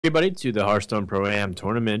Everybody to the Hearthstone Pro-Am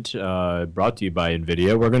tournament brought to you by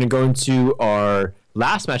NVIDIA. We're going to go into our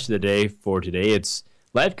last match of the day for today. It's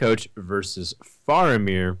Lifecoach versus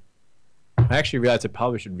Faramir. I actually realized I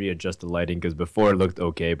probably should readjust the lighting because before it looked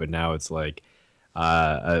okay, but now it's like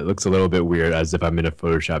it looks a little bit weird as if I'm in a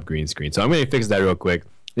Photoshop green screen. So I'm going to fix that real quick.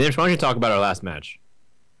 James, why don't you talk about our last match?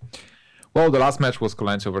 Well, the last match was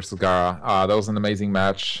Kolento versus Gara. That was an amazing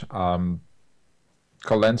match.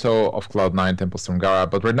 Kolento of Cloud9, Templestorm Gara.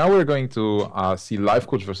 But right now we're going to see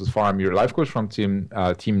Lifecoach versus Faramir. Lifecoach from team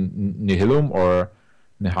Nihilum or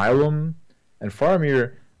Nihilum. And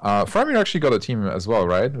Faramir actually got a team as well,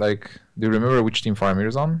 right? Like, do you remember which team Faramir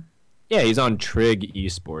is on? Yeah, he's on Trig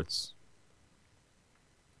Esports.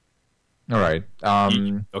 All right.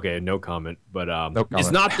 Okay, no comment. But no comment. It's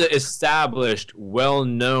not the established,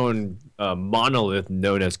 well-known monolith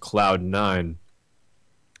known as Cloud9.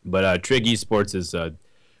 But Trig Esports is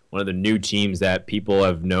one of the new teams that people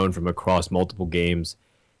have known from across multiple games.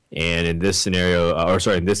 And in this scenario,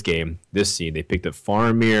 in this game, this scene, they picked up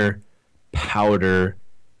Faramir, Powder,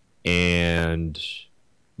 and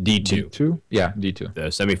D2. D2? Yeah, D2. The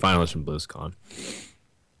semifinalists from BlizzCon.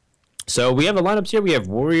 So we have the lineups here. We have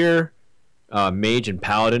Warrior, Mage, and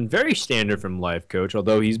Paladin. Very standard from Lifecoach,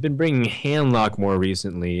 although he's been bringing Handlock more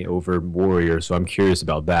recently over Warrior, so I'm curious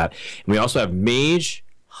about that. And we also have Mage,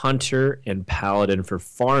 Hunter, and Paladin for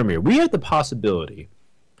Faramir. We have the possibility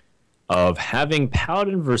of having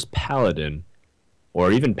Paladin versus Paladin,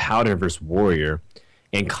 or even Paladin versus Warrior,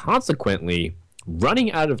 and consequently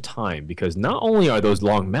running out of time, because not only are those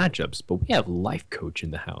long matchups, but we have Lifecoach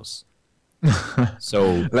in the house.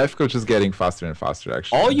 So Lifecoach is getting faster and faster,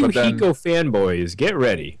 actually. All you Hiko fanboys, get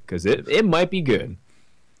ready, because it might be good.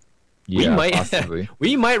 Yeah, possibly.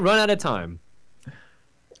 We might run out of time.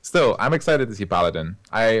 Still, I'm excited to see Paladin.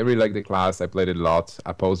 I really like the class. I played it a lot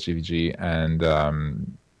post GVG, and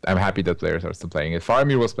I'm happy that players are still playing it.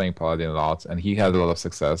 Faramir was playing Paladin a lot, and he had a lot of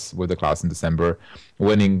success with the class in December,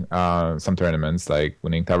 winning some tournaments, like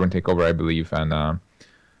winning Tavern Takeover, I believe, and I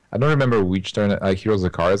don't remember which tournament, like Heroes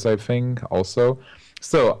of Cards, I think, also.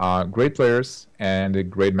 Still, great players and a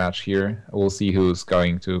great match here. We'll see who's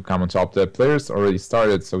going to come on top. The players already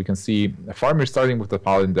started, so we can see Faramir starting with the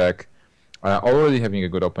Paladin deck, already having a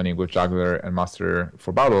good opening with Juggler and Master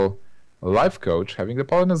for Battle. Lifecoach having the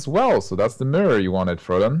Paladin as well, so that's the mirror you wanted,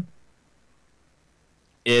 Frodan.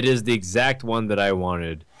 It is the exact one that I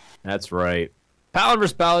wanted. That's right. Paladin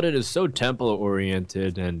vs. Paladin is so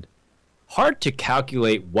tempo-oriented and hard to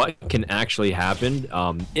calculate what can actually happen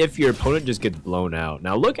if your opponent just gets blown out.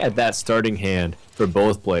 Now look at that starting hand for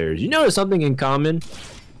both players. You notice something in common?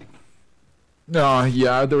 No,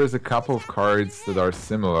 yeah, there is a couple of cards that are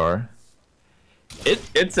similar.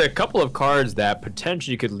 It's a couple of cards that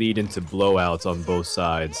potentially could lead into blowouts on both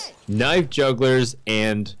sides. Knife Jugglers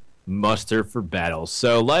and Muster for Battle.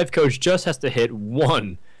 So Lifecoach just has to hit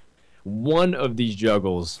one of these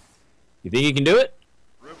juggles. You think he can do it?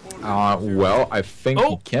 Well, I think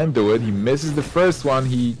he can do it. He misses the first one.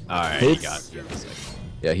 He hits. He got it.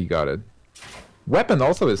 Yeah, he got it. Weapon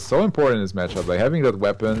also is so important in this matchup. Like having that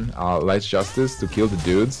weapon, Light's Justice, to kill the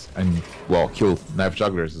dudes and, well, kill Knife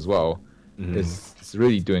Jugglers as well. It's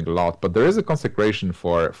really doing a lot. But there is a consecration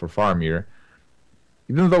for Faramir.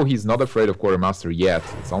 Even though he's not afraid of Quartermaster yet,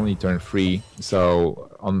 it's only turn 3. So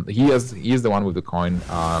he is the one with the coin.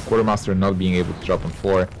 Quartermaster not being able to drop on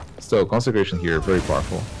 4. So consecration here, very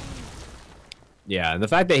powerful. Yeah, and the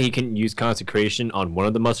fact that he can use consecration on one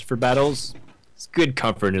of the Muster for Battles, it's good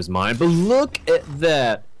comfort in his mind. But look at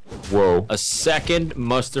that. Whoa. A second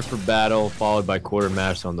Muster for Battle followed by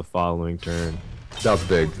Quartermaster on the following turn. That's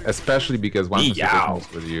big, especially because one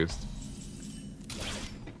consecration was used.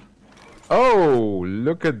 Oh,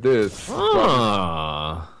 look at this.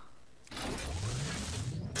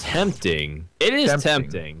 Tempting. It is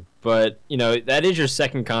tempting, but, you know, that is your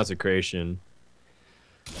second consecration.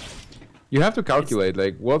 You have to calculate,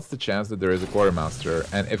 like, what's the chance that there is a Quartermaster?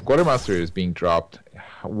 And if Quartermaster is being dropped,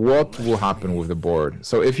 what will happen with the board?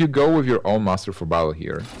 So if you go with your own Master for Battle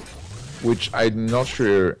here, which I'm not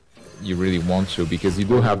sure you really want to, because you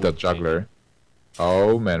do have that Juggler.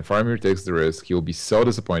 Oh, man, Faramir takes the risk. He'll be so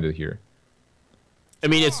disappointed here. I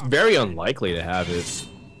mean, it's very unlikely to have it.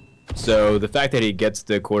 So the fact that he gets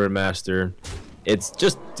the Quartermaster, it's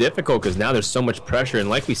just difficult because now there's so much pressure. And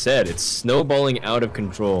like we said, it's snowballing out of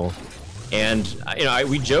control. And, you know,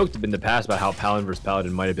 we joked in the past about how Paladin vs.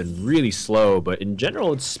 Paladin might have been really slow. But in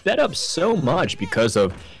general, it's sped up so much because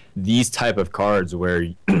of these type of cards where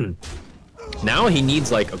now he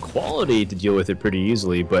needs, like, a quality to deal with it pretty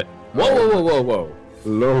easily. But, whoa.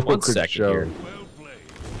 Low One second here.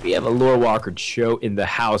 We have a Lore Walker Cho in the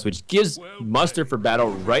house, which gives Muster for Battle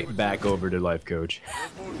right back over to Lifecoach.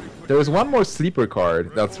 There is one more sleeper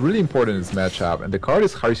card that's really important in this matchup, and the card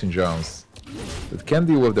is Harrison Jones. It can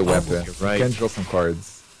deal with the weapon. Right. Can draw some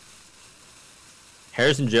cards.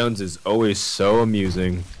 Harrison Jones is always so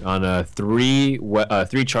amusing on a three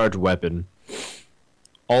charge weapon.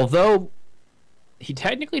 Although he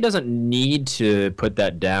technically doesn't need to put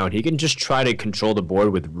that down. He can just try to control the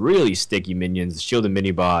board with really sticky minions, Shield and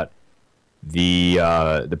Minibot, the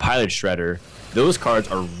Pilot Shredder. Those cards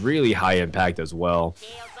are really high impact as well.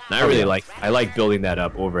 And I like building that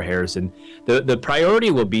up over Harrison. The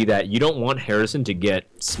priority will be that you don't want Harrison to get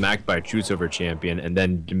smacked by a True Silver Champion and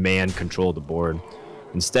then demand control of the board.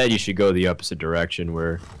 Instead, you should go the opposite direction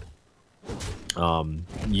where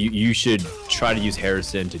you should try to use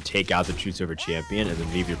Harrison to take out the True Silver Champion and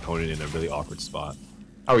then leave your opponent in a really awkward spot.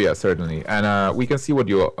 Oh yeah, certainly. And we can see what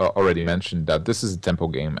you already mentioned, that this is a tempo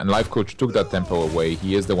game, and Lifecoach took that tempo away.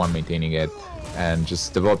 He is the one maintaining it and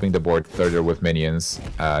just developing the board further with minions,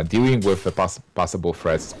 dealing with the possible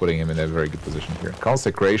threats, putting him in a very good position here.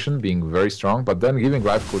 Consecration being very strong, but then giving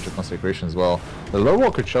Lifecoach a Consecration as well. The Lore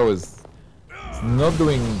Walker Cho is not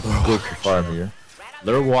doing good for Faramir.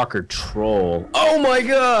 Lure Walker Troll. Oh my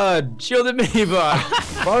god! Shield and Minibot!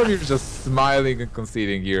 Faramir's just smiling and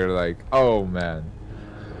conceding here, like, oh man.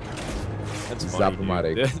 That's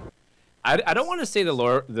funny, dude. I don't want to say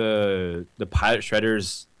the Pilot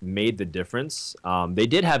Shredders made the difference. They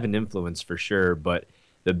did have an influence for sure, but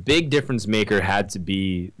the big difference maker had to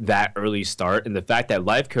be that early start and the fact that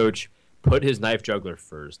Lifecoach put his Knife Juggler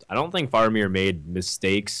first. I don't think Faramir made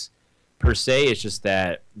mistakes per se. It's just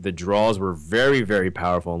that the draws were very, very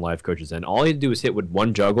powerful in Lifecoach's end. All he had to do was hit with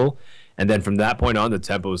one juggle, and then from that point on, the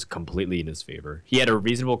tempo was completely in his favor. He had a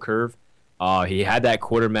reasonable curve. He had that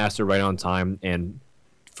Quartermaster right on time, and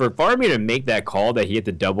for Faramir to make that call that he had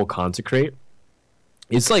to double consecrate,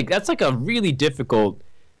 it's like that's like a really difficult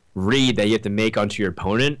read that you have to make onto your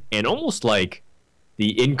opponent, and almost like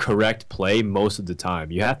the incorrect play most of the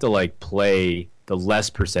time. You have to like play the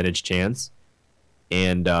less percentage chance.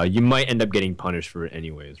 And you might end up getting punished for it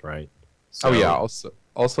anyways, right? So, oh yeah, also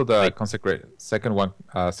the second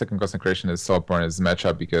consecration is so important in this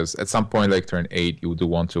matchup because at some point, like turn 8, you do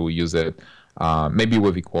want to use it, maybe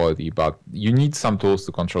with equality, but you need some tools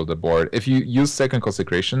to control the board. If you use second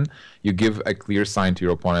consecration, you give a clear sign to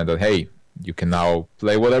your opponent that, hey, you can now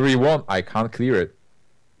play whatever you want. I can't clear it.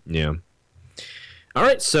 Yeah. All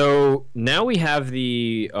right, so now we have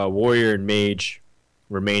the Warrior and Mage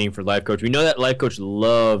remaining for Lifecoach. We know that Lifecoach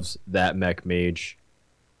loves that Mech Mage.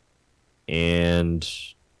 And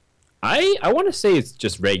I want to say it's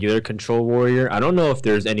just regular Control Warrior. I don't know if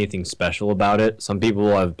there's anything special about it. Some people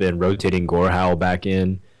have been rotating Gorehowl back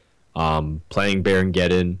in, playing Baron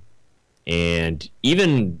Geddon, and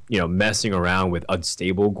even, messing around with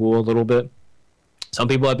Unstable Ghoul a little bit. Some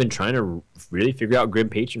people have been trying to really figure out Grim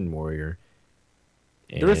Patron Warrior.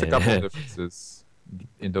 There is a couple of differences.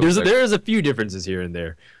 There's a few differences here and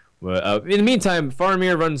there. But in the meantime,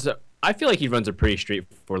 Faramir runs. I feel like he runs a pretty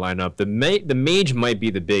straightforward lineup. The mage might be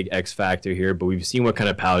the big X factor here, but we've seen what kind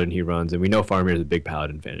of paladin he runs, and we know Faramir is a big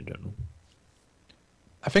paladin fan in general.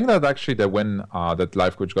 I think that actually the win that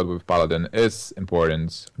Lifecoach got with paladin is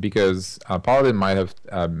important because paladin might have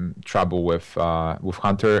trouble with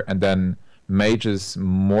hunter, and then mage is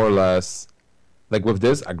more or less. Like with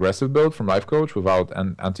this aggressive build from Lifecoach without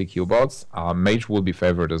anti-kill bots, Mage will be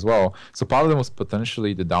favored as well. So Paladin was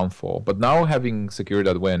potentially the downfall. But now having secured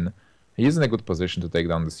that win, he's in a good position to take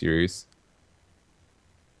down the series.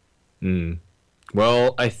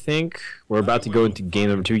 Well, I think we're about to go into game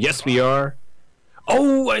number 2. Yes, we are.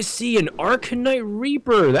 Oh, I see an Arcanite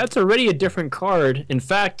Reaper. That's already a different card. In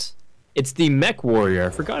fact, it's the Mech Warrior. I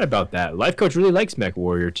forgot about that. Lifecoach really likes Mech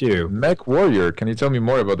Warrior too. Mech Warrior. Can you tell me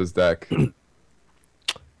more about this deck?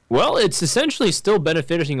 Well, it's essentially still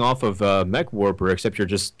benefiting off of Mech Warper, except you're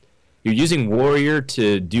using Warrior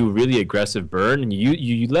to do really aggressive burn, and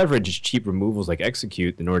you leverage cheap removals like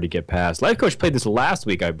Execute in order to get past. Lifecoach played this last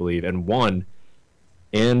week, I believe, and won.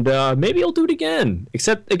 And maybe he'll do it again.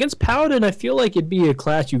 Except against Paladin, I feel like it'd be a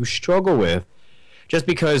class you struggle with, just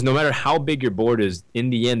because no matter how big your board is, in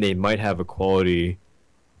the end they might have a quality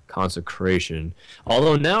consecration.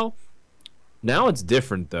 Although now it's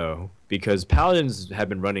different though. Because Paladins have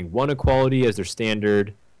been running 1 equality as their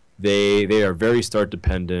standard. They are very start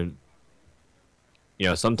dependent.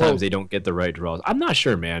 Sometimes they don't get the right draws. I'm not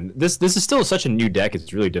sure, man. This is still such a new deck.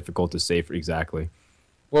 It's really difficult to say for exactly.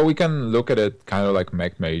 Well, we can look at it kind of like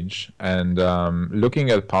Mech Mage, and looking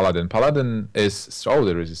at Paladin. Paladin is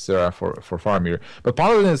there is Sera for Faramir, but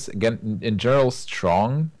Paladin is again in general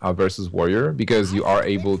strong versus Warrior because you are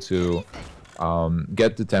able to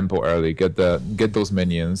get the tempo early, get those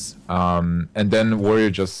minions, and then Warrior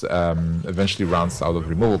just eventually runs out of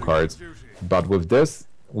removal cards. But with this,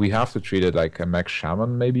 we have to treat it like a Mech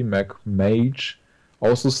Shaman, maybe Mech Mage,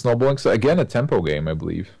 also snowballing. So again, a tempo game, I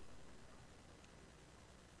believe.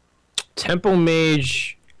 Tempo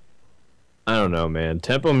Mage, I don't know, man.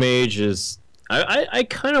 Tempo Mage is... I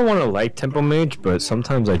kind of want to like Tempo Mage, but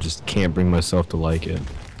sometimes I just can't bring myself to like it.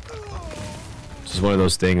 It's just one of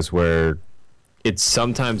those things where it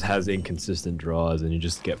sometimes has inconsistent draws and you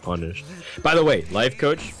just get punished. By the way,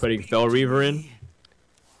 Lifecoach, putting Fel Reaver in,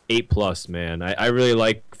 8+, man. I really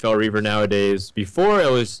like Fel Reaver nowadays. Before,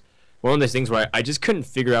 it was one of those things where I just couldn't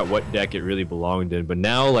figure out what deck it really belonged in. But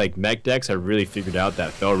now, like, mech decks have really figured out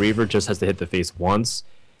that Fel Reaver just has to hit the face once,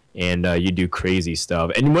 and you do crazy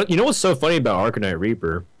stuff. And you know what's so funny about Arcanite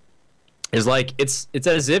Reaper is, like, it's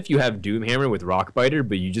as if you have Doomhammer with Rockbiter,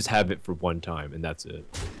 but you just have it for one time, and that's it.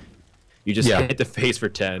 You just hit the face for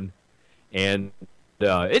 10, and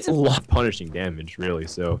it's a lot of punishing damage, really.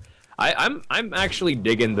 So I'm actually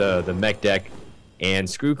digging the mech deck. And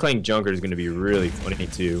Screwclank Junker is going to be really funny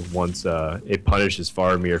too once it punishes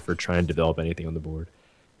Faramir for trying to develop anything on the board.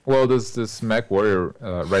 Well, this Mech Warrior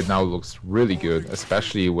right now looks really good,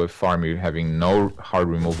 especially with Faramir having no hard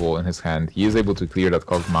removal in his hand. He is able to clear that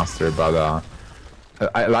Cog Master, but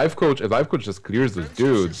if Lifecoach just clears those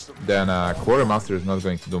dudes, then Quartermaster is not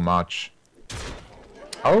going to do much.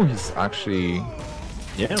 Oh, he's actually...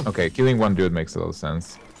 Yeah. Okay, killing one dude makes a lot of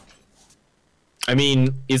sense. I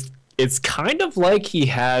mean, it's kind of like he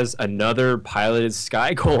has another piloted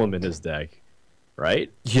Sky Golem in his deck,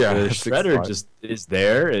 right? Yeah, the Shredder just is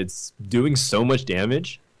there. It's doing so much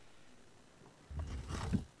damage.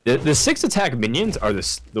 The 6 attack minions are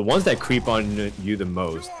the ones that creep on you the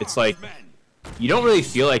most. It's like you don't really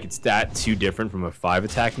feel like it's that too different from a 5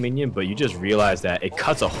 attack minion, but you just realize that it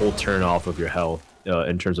cuts a whole turn off of your health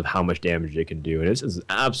in terms of how much damage it can do. And it's just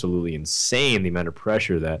absolutely insane the amount of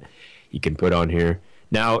pressure that you can put on here.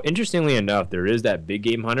 Now, interestingly enough, there is that big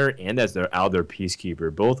game hunter and that's their Alder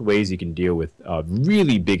Peacekeeper. Both ways you can deal with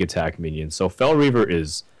really big attack minions. So Fel Reaver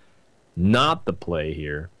is not the play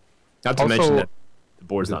here. Not to mention that the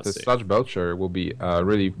board's not safe. The Sludge Belcher will be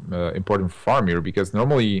really important for Faramir because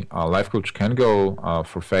normally Lifecoach can go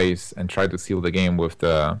for face and try to seal the game with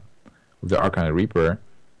the Arcanite Reaper.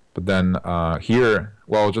 But then here,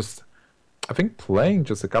 well, I think playing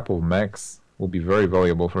just a couple of mechs will be very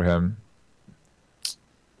valuable for him.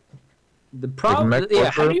 The problem, yeah.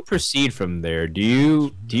 How do you proceed from there? Do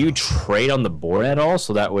you trade on the board at all,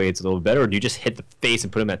 so that way it's a little better, or do you just hit the face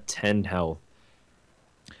and put him at 10 health?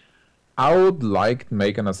 I would like to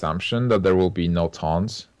make an assumption that there will be no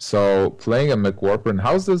taunts. So playing a Mech Warper, and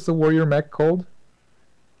how's this the warrior mech called?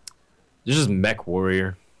 This is Mech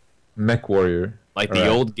Warrior. Mech Warrior. Like the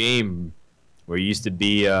old game where you used to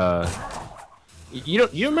be. You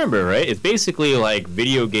remember, right? It's basically like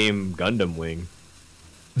video game Gundam Wing.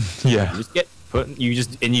 Yeah.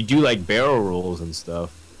 You do like barrel rolls and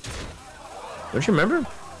stuff. Don't you remember?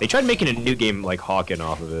 They tried making a new game like Hawken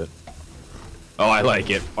off of it. Oh, I like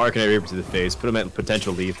it. Arcanite Reaper to the face. Put him at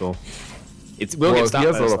potential lethal. Will get stopped.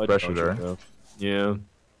 He has a lot of pressure there. Though. Yeah. And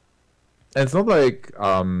it's not like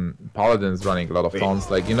Paladin's running a lot of taunts.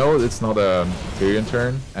 Like, it's not a Tyrion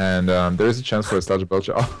turn, and there is a chance for a Sludge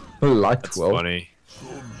Belcher. Like 12. Funny.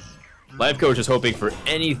 Lifecoach is hoping for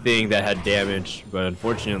anything that had damage, but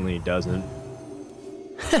unfortunately it doesn't.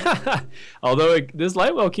 Although this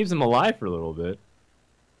Lightwell keeps him alive for a little bit.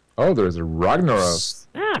 Oh, there's a Ragnarok.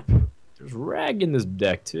 Snap! There's Rag in this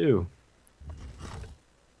deck too.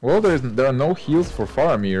 Well, there are no heals for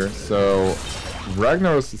Faramir, so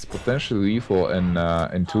Ragnaros is potentially lethal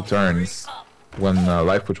in 2 turns when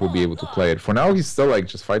Lifecoach will be able to play it. For now, he's still like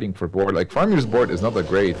just fighting for board. Like Faramir's board is not that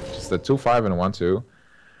great, just a 2/5 and a 1/2.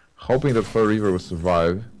 Hoping that Fel Reaver will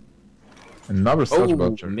survive. Another Sludge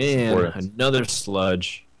Belcher. Oh man, another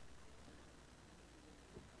Sludge.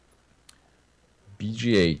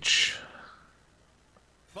 BGH.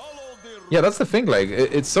 Yeah, that's the thing. Like,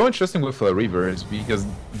 it's so interesting with Fel Reaver is because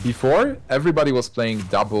before everybody was playing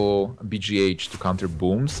double BGH to counter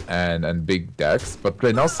booms and big decks, but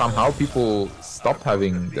right now somehow people stopped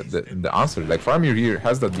having the answer. Like Faramir here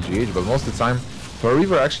has that BGH, but most of the time Fel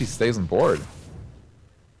Reaver actually stays on board.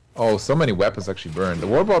 Oh, so many weapons actually burned. The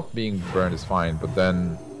Warbot being burned is fine, but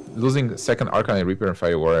then losing second Arcanite Reaper and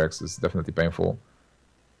Fire War Axe is definitely painful.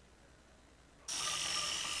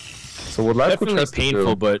 So what Lifecoach Definitely has to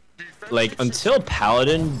painful, do, but like until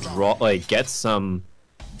Paladin gets some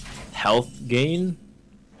health gain,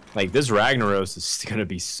 like this Ragnaros is gonna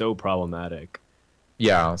be so problematic.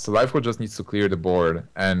 yeah, so Lifecoach just needs to clear the board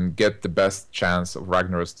and get the best chance of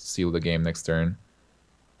Ragnaros to seal the game next turn.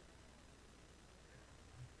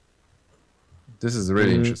 This is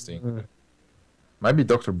really interesting. Might be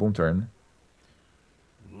Dr. Boom turn.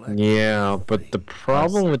 Yeah, but the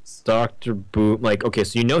problem with Dr. Boom, like, okay,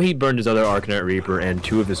 so you know he burned his other Arcanite Reaper and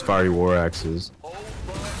 2 of his Fiery War Axes.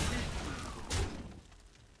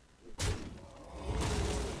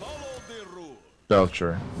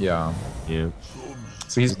 Belcher, yeah. Yeah.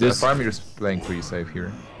 So he's Faramir's playing pretty safe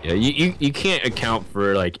here. Yeah, you can't account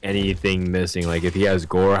for like anything missing. Like if he has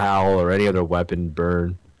Gore Howl or any other weapon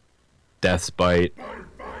burn, Death's Bite.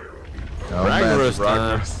 Oh,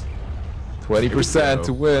 Ragnaros 20%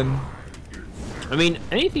 to win. I mean,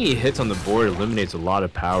 anything he hits on the board eliminates a lot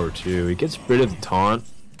of power too. He gets rid of the taunt,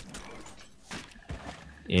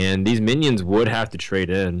 and these minions would have to trade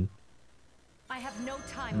in. I have no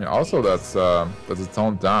time. Yeah, also, that's a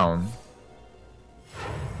tone down.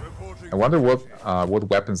 I wonder what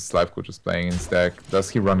weapons Lifecoach is playing in his deck. Does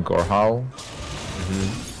he run Gorehowl?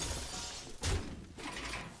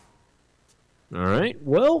 All right.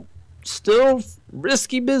 Well, still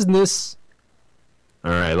risky business.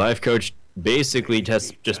 All right, Lifecoach basically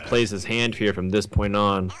just plays his hand here from this point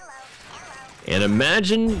on. And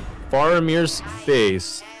imagine Faramir's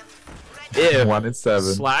face if 1 in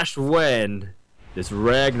 7 / when this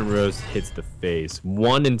Ragnaros hits the face.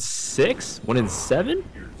 1 in 6? 1 in 7?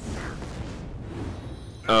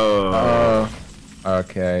 Oh.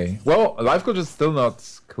 Okay. Well, Lifecoach is still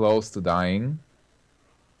not close to dying.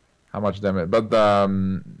 How much damage? But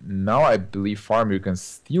now I believe Faramir can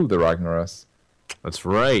steal the Ragnaros. That's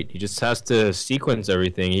right. He just has to sequence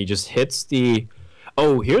everything. He just hits the...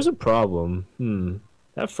 Oh, here's a problem.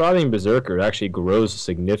 That Frothing Berserker actually grows a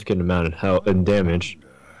significant amount of health and damage.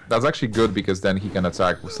 That's actually good because then he can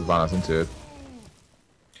attack with Sylvanas into it.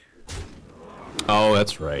 Oh,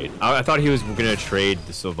 that's right. I thought he was gonna trade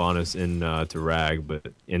the Sylvanas in to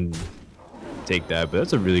Rag, and take that. But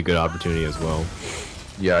that's a really good opportunity as well.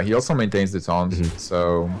 Yeah, he also maintains the taunt.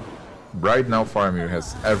 So right now Faramir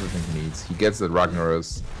has everything he needs. He gets the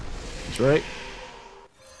Ragnaros. That's right.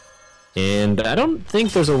 And I don't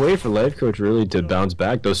think there's a way for Lifecoach really to bounce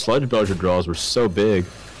back. Those Sludge Belcher draws were so big.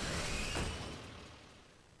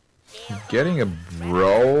 Getting a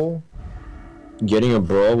Brawl? Getting a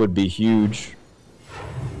Brawl would be huge.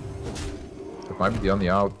 That might be the only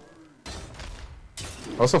out.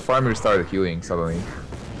 Also, Faramir started healing suddenly.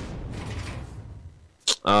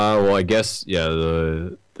 Well, I guess, yeah,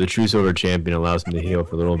 the True Silver Champion allows him to heal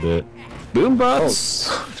for a little bit. Boombots!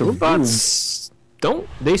 Boombots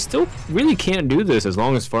they still really can't do this as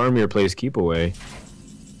long as Faramir plays Keep Away.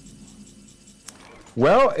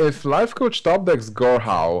 Well, if Lifecoach top decks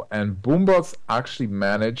Gorehowl and Boombots actually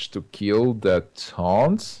manage to kill the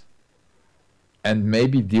taunt and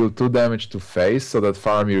maybe deal 2 damage to face so that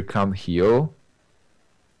Faramir can't heal.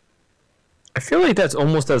 I feel like that's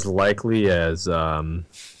almost as likely as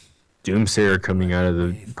Doomsayer coming out of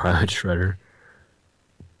the Pilot Shredder.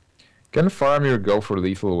 Can Faramir go for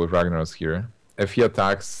lethal with Ragnaros here? If he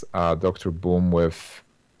attacks Dr. Boom with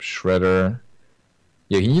Shredder...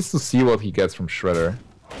 Yeah, he needs to see what he gets from Shredder.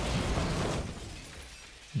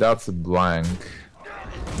 That's a blank.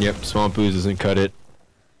 Yep, Swamp Ooze doesn't cut it.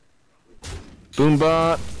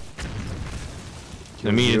 Boombot!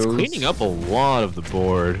 I mean, it's cleaning up a lot of the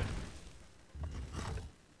board.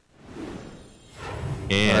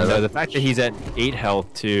 And the fact that he's at 8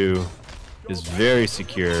 health too is very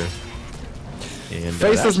secure. And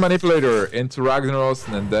Faceless Manipulator into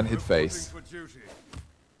Ragnaros and then hit face.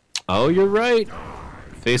 Oh, you're right.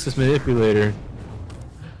 Faceless Manipulator.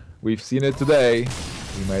 We've seen it today.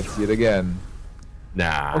 We might see it again.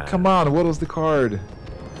 Nah. Oh, come on. What was the card?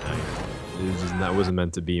 That wasn't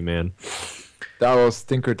meant to be, man. That was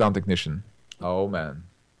Tinker Town Technician. Oh, man.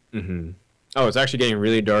 Oh, it's actually getting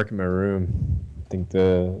really dark in my room. I think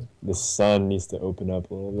the sun needs to open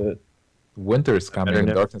up a little bit. Winter is coming and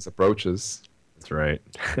darkness approaches. That's right.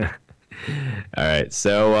 All right,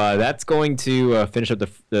 so that's going to finish up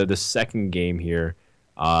the second game here.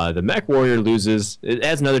 The Mech Warrior loses. It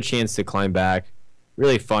has another chance to climb back.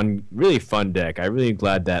 Really fun deck. I'm really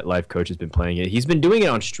glad that Lifecoach has been playing it. He's been doing it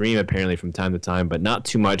on stream apparently from time to time, but not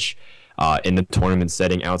too much in the tournament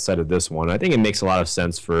setting outside of this one. I think it makes a lot of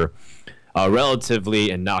sense for a relatively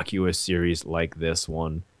innocuous series like this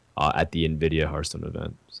one at the NVIDIA Hearthstone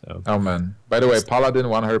event. So. Oh man! By the way, Paladin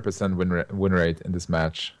 100% win rate in this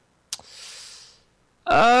match.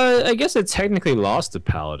 I guess it technically lost to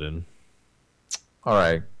Paladin. All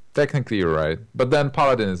right. Technically, you're right. But then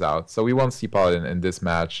Paladin is out, so we won't see Paladin in this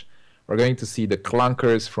match. We're going to see the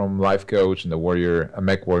clunkers from Lifecoach and the Warrior, a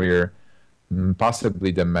Mech Warrior,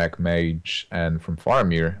 possibly the Mech Mage, and from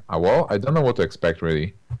Faramir. Well, I don't know what to expect,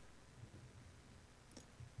 really.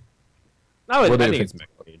 I think it's Mech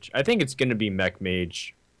Mage. I think it's going to be Mech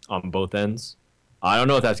Mage on both ends. I don't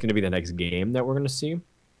know if that's going to be the next game that we're going to see,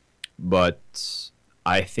 but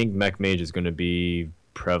I think Mech Mage is going to be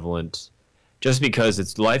prevalent just because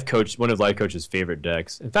it's Lifecoach, one of Lifecoach's favorite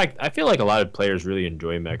decks. In fact, I feel like a lot of players really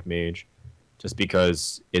enjoy Mech Mage just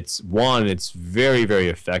because it's, one, it's very, very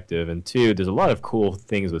effective, and two, there's a lot of cool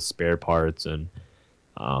things with spare parts and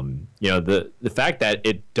the fact that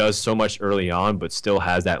it does so much early on but still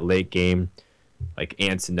has that late game like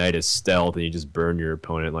Antonitis stealth and you just burn your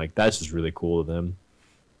opponent, like that's just really cool to them.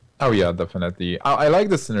 Oh yeah, definitely. I like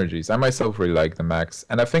the synergies. I myself really like the mechs,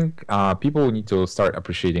 and I think people need to start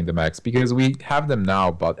appreciating the mechs because we have them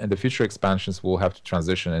now, but in the future expansions we'll have to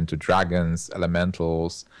transition into dragons,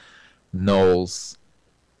 elementals, gnolls.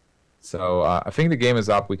 So I think the game is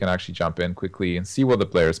up. We can actually jump in quickly and see what the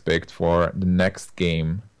players picked for the next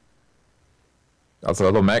game. That's a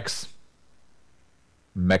little mechs.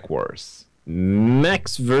 Mech Wars.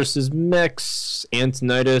 Mechs versus mechs.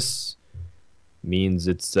 Antonitis means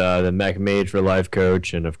it's the Mech Mage for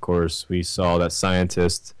Lifecoach, and of course we saw that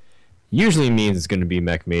Scientist usually means it's going to be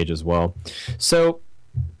Mech Mage as well. So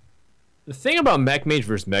the thing about Mech Mage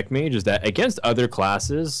versus Mech Mage is that against other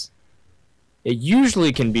classes, it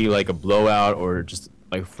usually can be like a blowout or just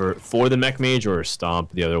like for the Mech Mage or a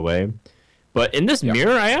stomp the other way. But in this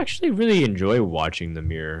mirror, I actually really enjoy watching the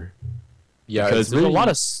mirror. Yeah, because there's a lot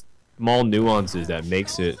of small nuances that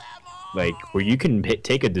makes it like where you can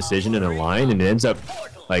take a decision in a line and it ends up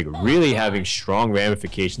like really having strong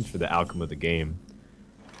ramifications for the outcome of the game.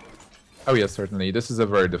 Oh yeah, certainly. This is a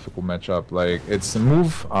very difficult matchup. Like it's a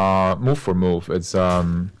move for move. It's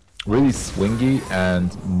really swingy,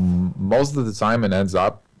 and most of the time it ends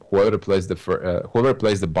up whoever plays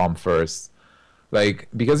the bomb first. Like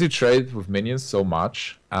because you trade with minions so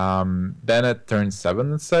much, then at turn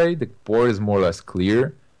 7, let's say, the board is more or less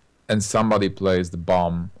clear, and somebody plays the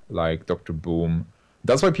bomb like Dr. Boom.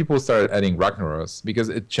 That's why people started adding Ragnaros, because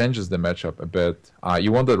it changes the matchup a bit.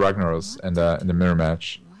 You want the Ragnaros in the mirror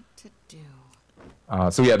match.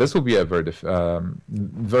 So yeah, this will be a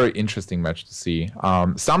very interesting match to see.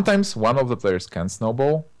 Sometimes one of the players can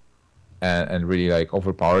snowball and really like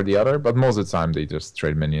overpower the other, but most of the time they just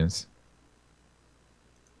trade minions.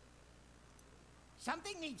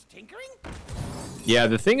 Something needs tinkering? Yeah,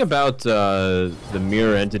 the thing about the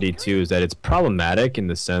mirror entity too is that it's problematic in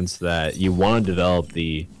the sense that you want to develop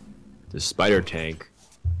the spider tank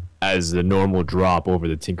as the normal drop over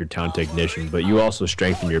the Tinkertown Technician, but you also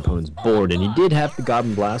strengthen your opponent's board, and you did have the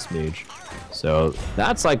Goblin Blast Mage. So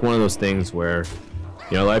that's like one of those things where,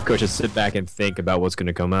 Lifecoach just sit back and think about what's going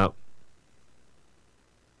to come out.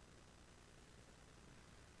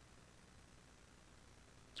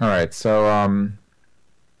 All right, so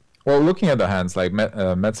well, looking at the hands, like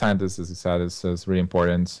Met Scientist, as you said, is really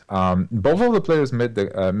important. Both of the players missed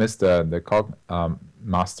the Cog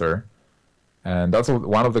Master. And that's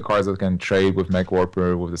one of the cards that can trade with Mech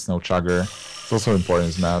Warper, with the Snow Chugger. It's also important in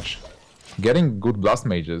this match. Getting good Blast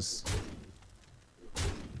Mages.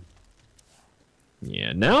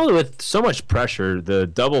 Yeah, now with so much pressure, the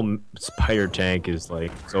double Spider Tank is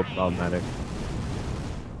like so problematic.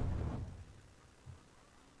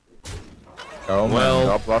 Oh man,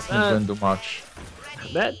 well, Blast Mage didn't do much.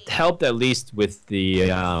 That helped at least with the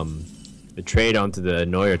trade onto the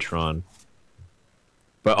Neutron.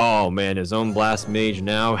 But oh man, his own Blast Mage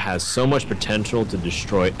now has so much potential to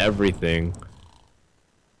destroy everything.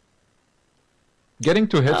 Getting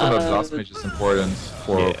 2 hits on that Blast Mage is important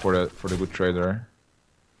for the good trader.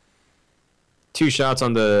 2 shots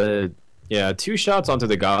on the 2 shots onto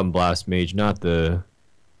the Goblin Blast Mage, not the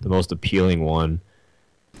most appealing one.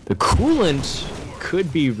 The coolant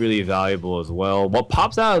could be really valuable as well. What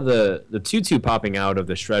pops out of the 2/2 popping out of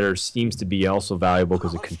the Shredder seems to be also valuable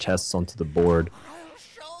because it contests onto the board.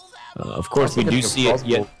 Of course, we do see it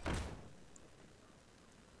yet.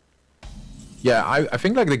 Yeah, I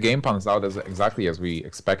think like the game pans out exactly as we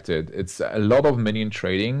expected. It's a lot of minion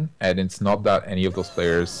trading, and it's not that any of those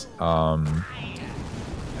players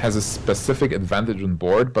has a specific advantage on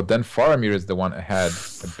board, but then Faramir is the one ahead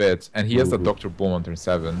a bit, and he has the Dr. Boom on turn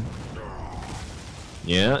 7.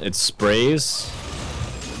 Yeah, it sprays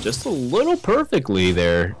just a little perfectly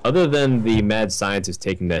there. Other than the Mad Scientist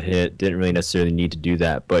taking that hit, didn't really necessarily need to do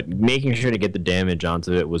that, but making sure to get the damage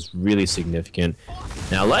onto it was really significant.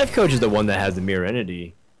 Now, Lifecoach is the one that has the mirror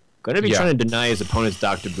entity. Going to be trying to deny his opponent's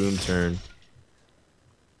Dr. Boom turn.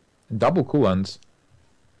 Double coolants.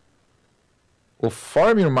 Well,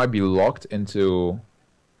 Faramir might be locked into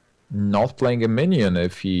not playing a minion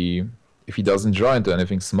if he doesn't draw into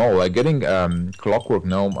anything small. Like getting Clockwork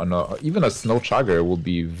Gnome on even a Snow Chugger will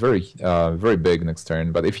be very big next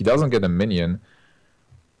turn. But if he doesn't get a minion,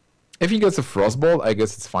 if he gets a Frostbolt, I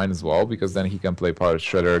guess it's fine as well, because then he can play Pilot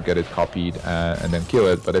Shredder, get it copied, and then kill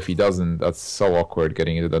it. But if he doesn't, that's so awkward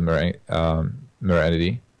getting into the mirror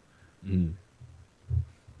entity. Mm.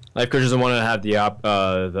 Lifecoach doesn't want to have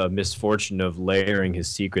the misfortune of layering his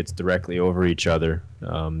secrets directly over each other.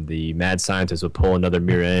 The mad scientist will pull another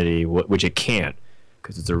mirror entity, which it can't,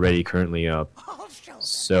 because it's already currently up.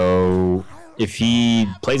 So if he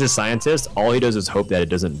plays a scientist, all he does is hope that it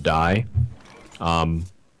doesn't die.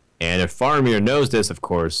 And if Faramir knows this, of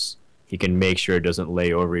course, he can make sure it doesn't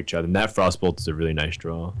lay over each other. And that Frostbolt is a really nice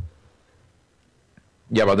draw.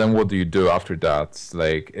 Yeah, but then what do you do after that?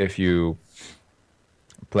 Like, if you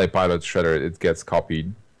play Pilot Shredder, it gets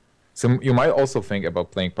copied. So you might also think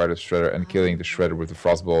about playing Pilot Shredder and killing the Shredder with the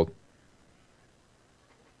Frostbolt.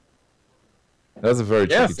 That's a very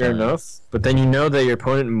tricky fair turn. enough. But then you know that your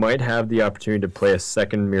opponent might have the opportunity to play a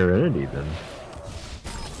second mirror entity then.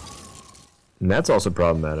 And that's also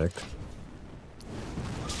problematic.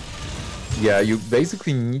 Yeah, you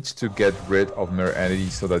basically need to get rid of mirror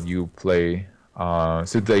entity so that you play, so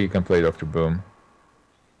that you can play Dr. Boom.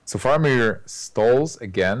 So Faramir stalls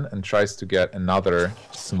again and tries to get another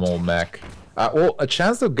small mech. Well, a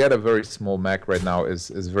chance to get a very small mech right now is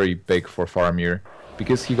very big for Faramir,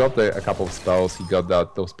 because he got a couple of spells, he got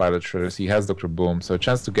those Pilot Shredders, he has Dr. Boom, so a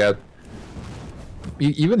chance to get... He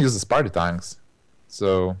even uses Sparta Tanks.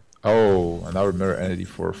 So... Oh, another mirror entity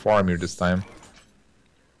for Faramir this time.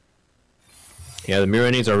 Yeah, the mirror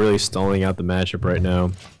entities are really stalling out the matchup right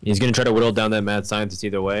now. He's going to try to whittle down that mad scientist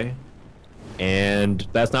either way. And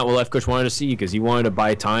that's not what Lifecoach wanted to see, because he wanted to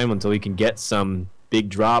buy time until he can get some big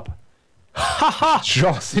drop. Haha!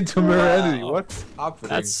 Draws into mirror entity. What's happening?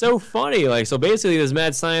 That's so funny. Like, so basically, this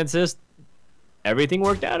mad scientist, everything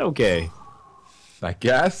worked out okay. I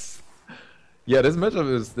guess. Yeah, this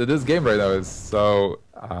game right now is so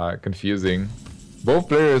confusing. Both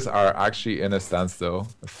players are actually in a standstill.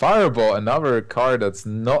 Fireball, another card that's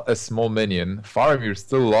not a small minion. Faramir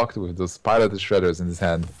still locked with those piloted shredders in his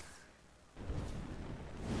hand.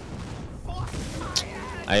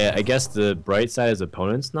 I guess the bright side is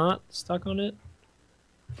opponent's not stuck on it.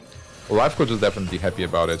 Well, Lifecoach is definitely happy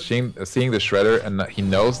about it. Seeing the shredder, and he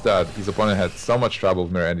knows that his opponent had so much trouble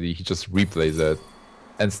with mirror entity, he just replays it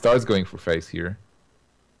and starts going for face here.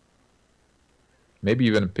 Maybe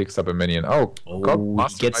even picks up a minion. Oh,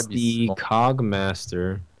 he gets the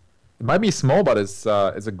Cogmaster. It might be small, but it's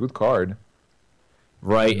a good card.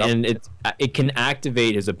 Right, and it can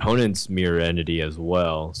activate his opponent's mirror entity as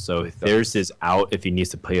well. So there's his out if he needs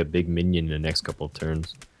to play a big minion in the next couple of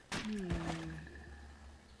turns.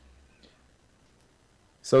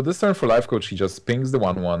 So this turn for Lifecoach, he just pings the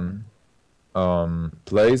 1/1,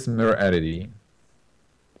 plays mirror entity,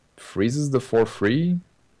 freezes the 4/3.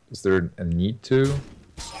 Is there a need to?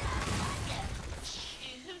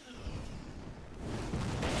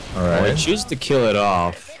 Alright. Well, he chooses to kill it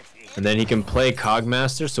off, and then he can play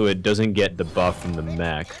Cogmaster so it doesn't get the buff from the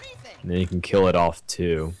mech. And then he can kill it off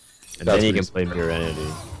too. And then he can play Mirror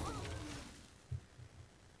Entity.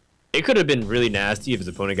 It could have been really nasty if his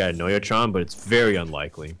opponent got a Noyotron, but it's very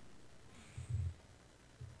unlikely.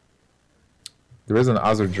 There is an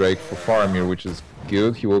Azure Drake for Faramir, which is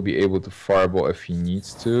good. He will be able to Fireball if he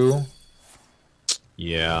needs to.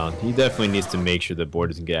 Yeah, he definitely needs to make sure the board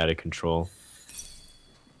doesn't get out of control.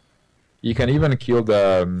 You can even kill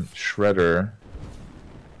the Shredder.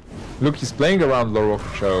 Look, he's playing around Lord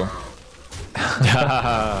of Cho.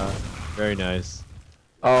 Very nice.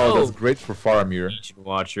 Oh, that's great for Faramir. Ancient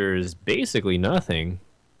Watcher is basically nothing.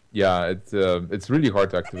 Yeah, it's really hard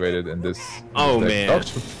to activate it in this. Oh man!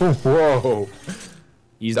 Whoa!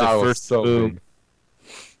 He's that the first so boom. big.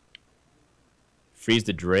 Freeze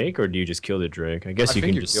the Drake, or do you just kill the Drake? I guess you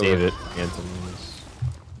can just save it.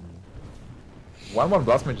 1/1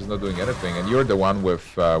 Blast Mage is not doing anything, and you're the one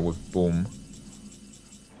with Boom.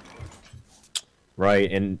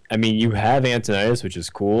 Right, and I mean you have Antonidas, which is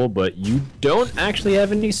cool, but you don't actually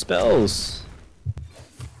have any spells.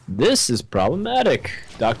 This is problematic.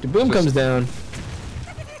 Dr. Boom comes down.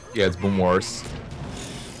 Yeah, it's Boom Wars.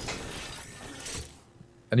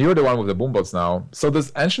 And you're the one with the Boom Bots now. So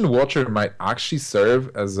this Ancient Watcher might actually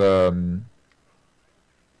serve as a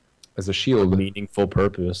shield. Meaningful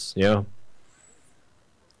purpose, yeah.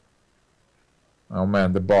 Oh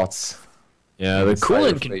man, the bots. Yeah, the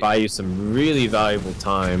coolant can buy you some really valuable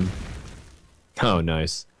time. Oh,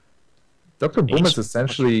 nice. Dr. Boom is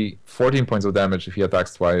essentially 14 points of damage if he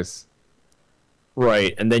attacks twice.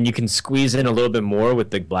 Right, and then you can squeeze in a little bit more with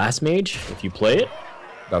the Blast Mage if you play it.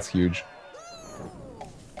 That's huge.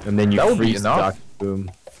 And then you that would be freeze enough. Dr.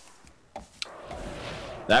 Boom.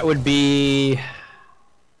 That would be...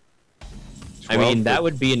 I mean, that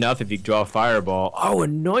would be enough if you draw a Fireball. Oh, a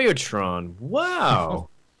Neutron. Wow.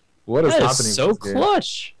 What is that happening? Is so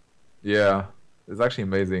clutch. Yeah, it's actually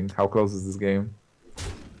amazing. How close is this game?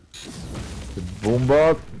 The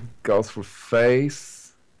Boombot goes for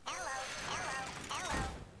face.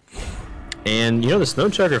 And, you know, the Snow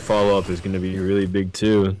Chugger follow-up is going to be really big,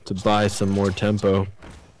 too, to buy some more tempo.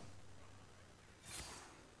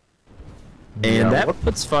 And yeah,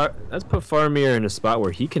 that's put Faramir in a spot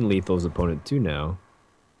where he can lethal his opponent, too, now.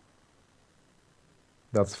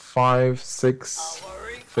 That's 5, 6,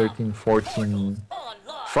 13, 14.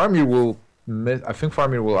 Faramir will miss. I think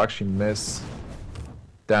Faramir will actually miss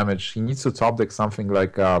damage. He needs to top deck something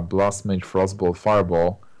like Blast Mage, Frostbolt,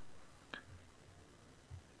 Fireball.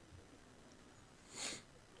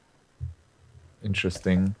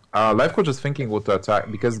 Interesting. Lifecoach is thinking what to attack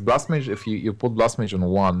because Blast Mage, if you put Blast Mage on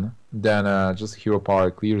 1, then just Hero Power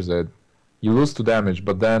clears it. You lose 2 damage,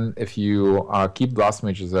 but then if you keep Blast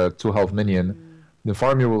Mage as a 2 health minion, the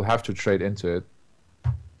Faramir will have to trade into it.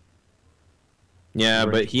 Yeah,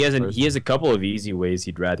 but he has a couple of easy ways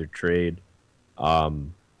he'd rather trade.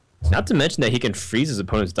 Not to mention that he can freeze his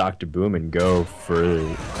opponent's Dr. Boom and go for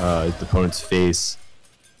his opponent's face.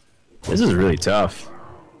 This is really tough.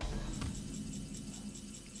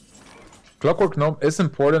 Clockwork Gnome is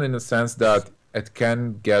important in the sense that it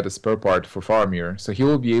can get a spare part for Faramir, so he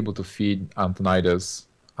will be able to feed Antonidas.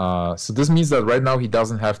 So this means that right now he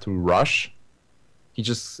doesn't have to rush. He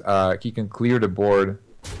just he can clear the board,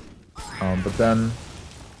 but then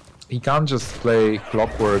he can't just play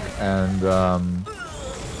Clockwork and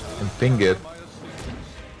ping it.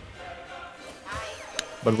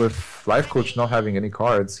 But with Lifecoach not having any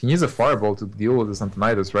cards, he needs a Fireball to deal with this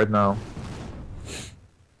Antonidas right now.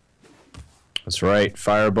 That's right.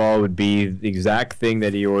 Fireball would be the exact thing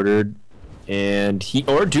that he ordered, and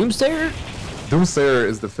or Doomsayer. Doomsayer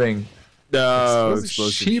is the thing. No,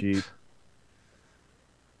 Explosive Sheep.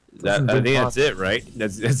 I think that's it, right?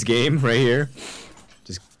 That's game right here.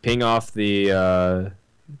 Just ping off the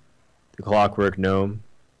Clockwork Gnome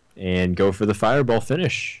and go for the Fireball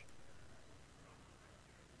finish.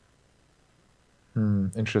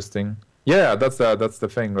 Interesting. Yeah, that's the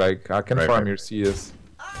thing. Like, I can Faramir see this.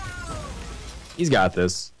 He's got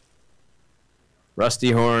this.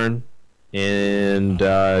 Rusty Horn, and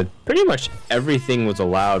pretty much everything was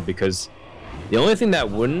allowed because the only thing that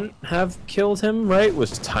wouldn't have killed him, right,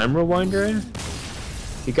 was Time Rewinder.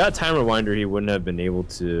 If he got Time Rewinder, he wouldn't have been able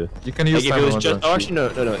to. You can use Time Rewinder. Oh, actually, no.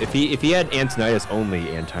 If he had Antonidas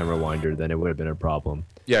only and Time Rewinder, then it would have been a problem.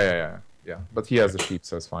 Yeah. But he has the sheep,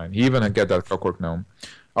 so it's fine. He even get that Clockwork Gnome.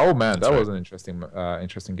 Oh man, that was an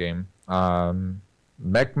interesting game.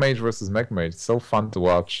 Mech Mage versus Mech Mage. So fun to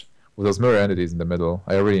watch with those mirror entities in the middle.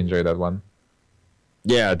 I really enjoyed that one.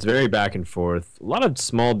 Yeah, it's very back and forth. A lot of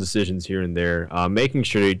small decisions here and there. Making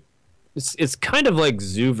sure it's kind of like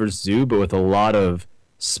Zoo versus Zoo, but with a lot of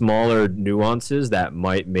smaller nuances that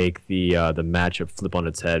might make the matchup flip on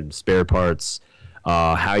its head. Spare parts,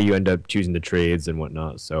 how you end up choosing the trades and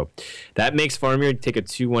whatnot. So that makes Faramir take a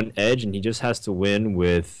 2-1 edge, and he just has to win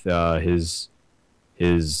with his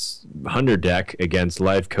Hunter deck against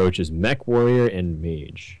Lifecoach's Mech Warrior and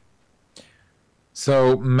Mage.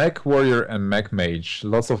 So Mech Warrior and Mech Mage,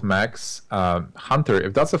 lots of mechs. Hunter,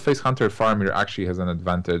 if that's a face Hunter, Faramir actually has an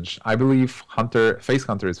advantage. I believe face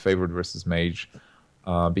Hunter is favored versus Mage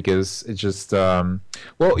because it's just well,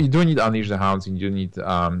 you do need Unleash the Hounds, you do need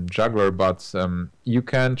Juggler, but you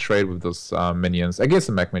can trade with those minions. I guess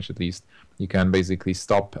a Mech Mage at least. You can basically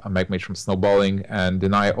stop a Mech Mage from snowballing and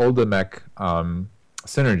deny all the mech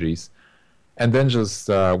synergies, and then just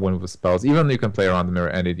win with spells. Even you can play around the mirror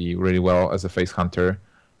entity really well as a face Hunter.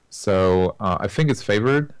 So I think it's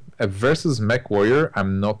favored. Versus Mech Warrior,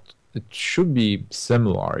 it should be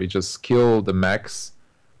similar. You just kill the mechs,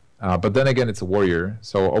 but then again, it's a warrior.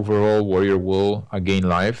 So overall, Warrior will gain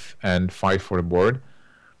life and fight for the board.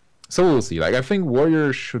 So we'll see. Like, I think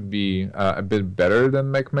Warrior should be a bit better than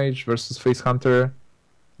Mech Mage versus face Hunter,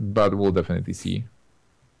 but we'll definitely see.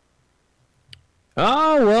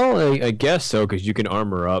 Well, I guess so, because you can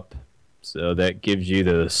armor up, so that gives you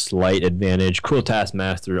the slight advantage. Cruel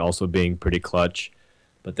Taskmaster also being pretty clutch,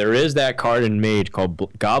 but there is that card in Mage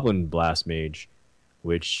called Goblin Blast Mage,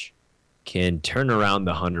 which can turn around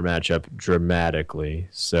the Hunter matchup dramatically.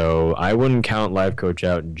 So I wouldn't count Lifecoach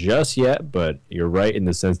out just yet, but you're right in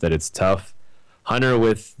the sense that it's tough. Hunter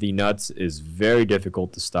with the nuts is very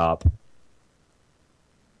difficult to stop.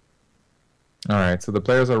 All right, so the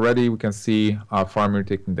players are ready. We can see Faramir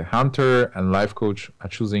taking the Hunter and Lifecoach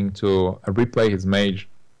choosing to replay his Mage.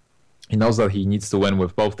 He knows that he needs to win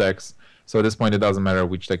with both decks. So at this point, it doesn't matter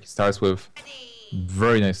which deck he starts with.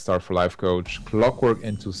 Very nice start for Lifecoach. Clockwork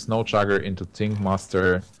into Snow Chugger into Think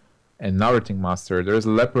Master. Another Think Master. There's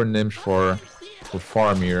a Leper Nymph for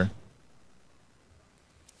Faramir.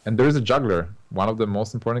 And there is a Juggler. One of the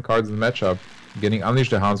most important cards in the matchup. Getting Unleash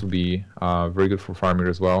the Hounds would be very good for Faramir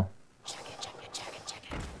as well.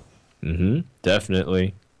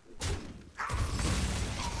 Definitely.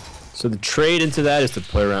 So the trade into that is to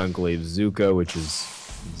play around Glaive Zuka, which is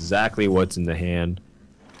exactly what's in the hand.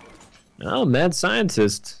 Oh, Mad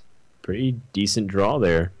Scientist. Pretty decent draw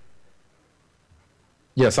there.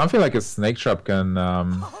 Yeah, something like a Snake Trap can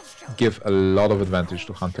give a lot of advantage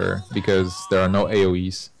to Hunter because there are no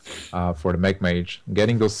AoEs for the Mech Mage.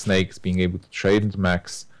 Getting those snakes, being able to trade into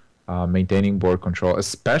mechs, maintaining board control,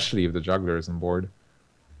 especially if the Juggler is on board.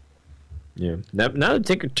 Yeah. Now the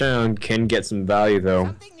Tinkertown can get some value,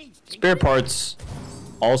 though. Spare Parts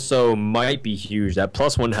also might be huge. That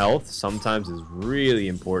 +1 health sometimes is really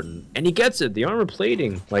important. And he gets it. The armor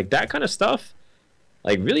plating. Like, that kind of stuff,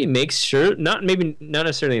 like, really makes sure, not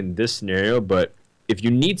necessarily in this scenario, but if you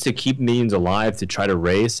need to keep minions alive to try to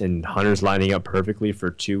race and Hunter's lining up perfectly for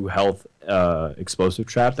 2 health explosive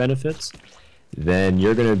trap benefits, then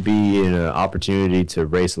you're going to be in an opportunity to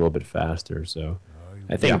race a little bit faster. So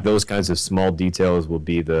I think those kinds of small details will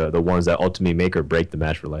be the ones that ultimately make or break the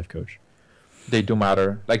match for Lifecoach. They do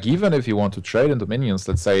matter. Like, even if you want to trade into minions,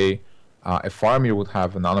 let's say if Faramir would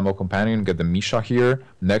have an Animal Companion, get the Misha here,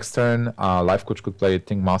 next turn Lifecoach could play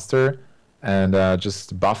Think Master and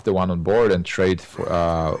just buff the one on board and trade for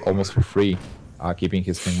almost for free, keeping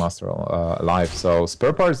his Think Master alive. So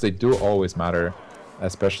spare parts, they do always matter,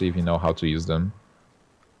 especially if you know how to use them.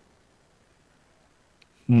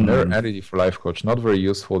 Another entity for Lifecoach, not very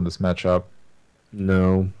useful in this matchup.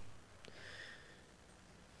 No.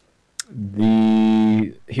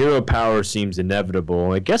 The hero power seems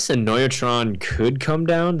inevitable. I guess Annoyatron could come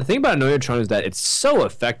down. The thing about Annoyatron is that it's so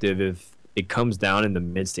effective if it comes down in the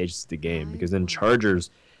mid stages of the game, because then Charger's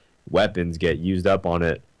weapons get used up on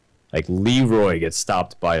it. Like Leroy gets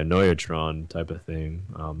stopped by Annoyatron type of thing.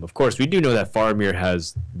 Of course, we do know that Faramir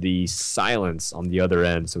has the silence on the other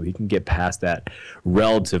end, so he can get past that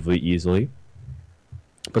relatively easily.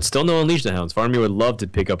 But still no Unleash the Hounds. Faramir would love to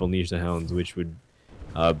pick up Unleash the Hounds, which would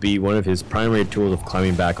be one of his primary tools of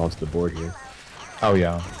climbing back onto the board here. Oh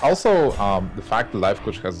yeah. Also, the fact that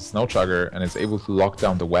Lifecoach has a Snow Chugger and is able to lock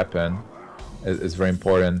down the weapon is very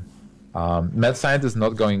important. Mad Scientist is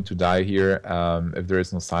not going to die here if there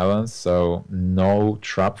is no silence, so no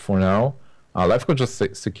trap for now. Lifecoach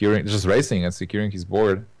just racing and securing his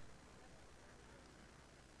board.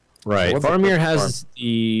 Right. Faramir has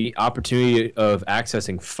the opportunity of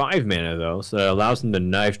accessing 5 mana though, so that allows him to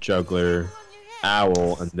Knife Juggler,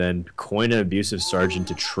 Owl, and then coin an Abusive Sergeant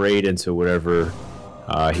to trade into whatever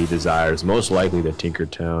he desires. Most likely the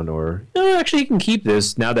Tinkertown, or actually he can keep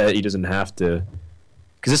this now that he doesn't have to.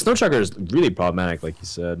 Because the Snow Chugger is really problematic, like you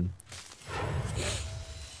said.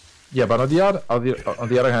 Yeah, but on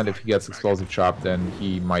the other hand, if he gets Explosive Trap, then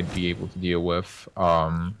he might be able to deal with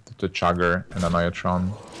the Chugger and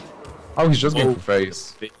Annoyatron. Oh, he's just going for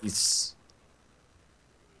face.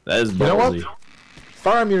 That is ballsy. You know what?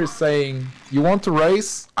 Faramir is saying, you want to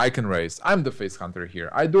race? I can race. I'm the face hunter here.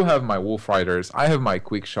 I do have my Wolf Riders. I have my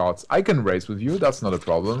quick shots. I can race with you. That's not a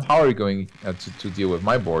problem. How are you going to deal with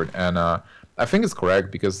my board? And I think it's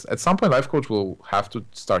correct, because at some point Lifecoach will have to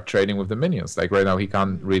start trading with the minions. Like right now he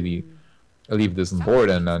can't really leave this on board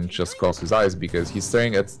and then just close his eyes because he's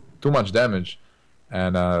staring at too much damage.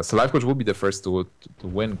 And so Lifecoach will be the first to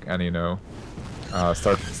win and, you know,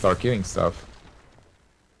 start killing stuff.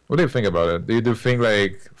 What do you think about it? Do you think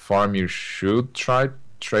like Faramir should try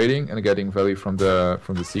trading and getting value from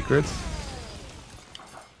the secrets?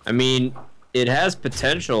 I mean, it has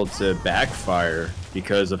potential to backfire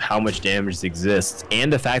because of how much damage exists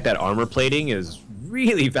and the fact that armor plating is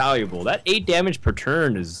really valuable. That 8 damage per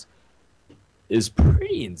turn is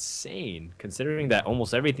pretty insane, considering that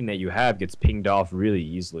almost everything that you have gets pinged off really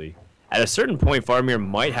easily. At a certain point, Faramir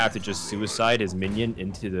might have to just suicide his minion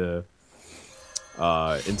into the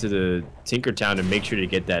Tinkertown and make sure to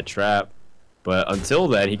get that trap. But until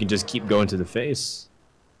then, he can just keep going to the face.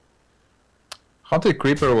 Haunted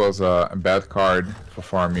Creeper was a bad card for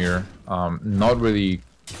Faramir. Not really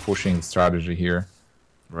pushing strategy here.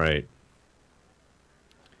 Right.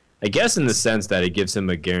 I guess in the sense that it gives him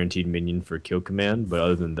a guaranteed minion for kill command, but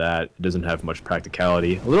other than that, it doesn't have much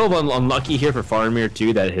practicality. A little unlucky here for Faramir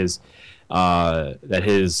too that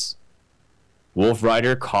his Wolf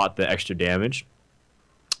Rider caught the extra damage,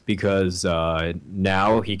 because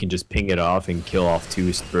now he can just ping it off and kill off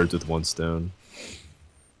 2 birds with 1 stone.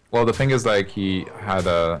 Well, the thing is, like, he had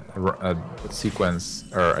a sequence,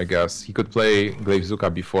 or I guess he could play Glaive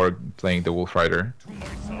Zuka before playing the Wolf Rider,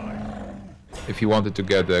 if he wanted to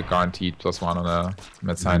get the guaranteed +1 on a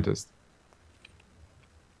Mad Scientist.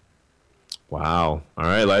 Wow. All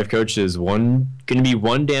right, Lifecoach is going to be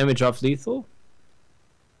 1 damage off lethal,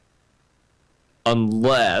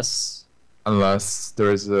 unless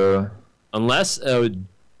there is a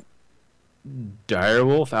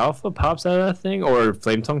Direwolf Alpha pops out of that thing, or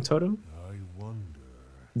Flame Tongue Totem.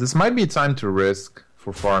 This might be time to risk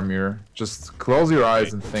for Faramir. Just close your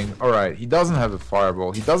eyes and think, alright, he doesn't have a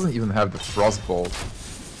Fireball, he doesn't even have the Frostbolt,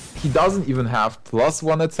 he doesn't even have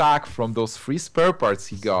 +1 attack from those 3 spare parts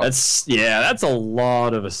he got. That's a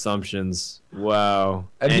lot of assumptions. Wow.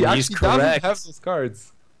 And he he's actually correct. doesn't have those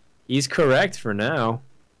cards. He's correct for now.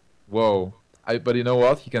 Whoa. But you know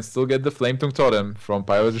what? He can still get the Flame Tongue Totem from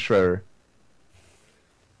Pilot the Shredder.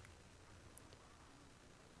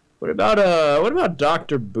 What about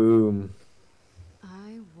Dr. Boom?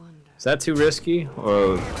 I wonder. Is that too risky?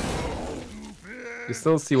 Or You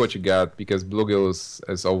still see what you got, because Bluegill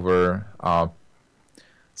is over.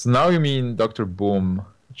 So now you mean Dr. Boom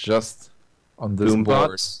just on this Boom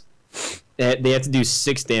board? bots? They have to do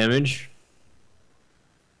 6 damage.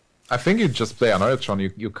 I think you just play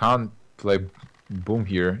Anoyatron. You can't play Boom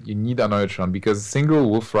here. You need Anoyatron, because single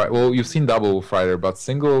Wolf Rider... Well, you've seen double Wolf Rider, but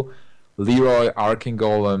single Leroy Arcane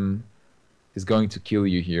Golem is going to kill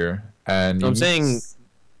you here. And I'm saying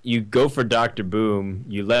you go for Dr. Boom,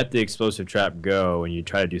 you let the explosive trap go, and you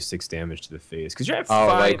try to do 6 damage to the face. Because you're at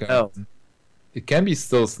 5 health. It can be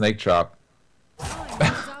still Snake Trap.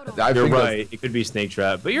 You're right, it could be Snake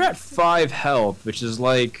Trap. But you're at 5 health, which is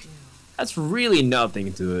like... That's really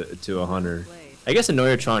nothing to a hunter. I guess a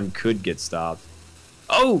Noyatron could get stopped.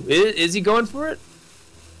 Oh, is he going for it?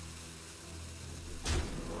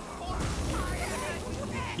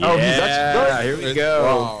 Oh, he's actually going. Here we go.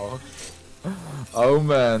 Wow. Oh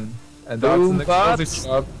man, and Boom that's an bots.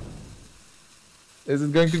 explosive shot. Is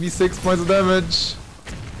it going to be 6 points of damage?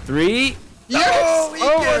 3. Yes! He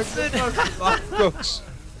gets it. Coach.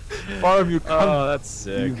 Farm, you can't That's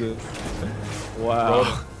sick. do this.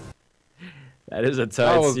 Wow. That is a That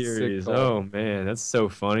tight was series. sick, Oh man, that's so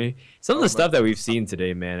funny. Some of the stuff that we've seen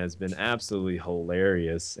today, man, has been absolutely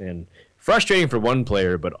hilarious and frustrating for one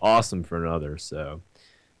player, but awesome for another. So,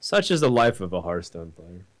 such is the life of a Hearthstone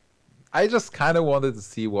player. I just kind of wanted to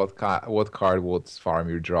see what card would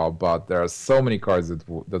Faramir draw, but there are so many cards that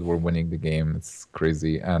were winning the game. It's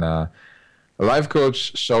crazy. And a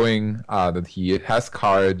Lifecoach showing that he has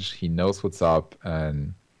courage, he knows what's up,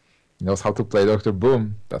 and he knows how to play Dr.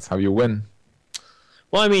 Boom. That's how you win.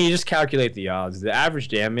 Well, I mean, you just calculate the odds. The average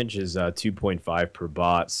damage is 2.5 per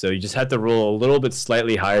bot, so you just have to roll a little bit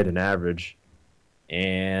slightly higher than average.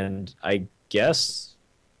 And I guess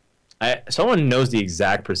someone knows the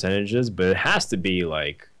exact percentages, but it has to be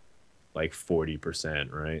like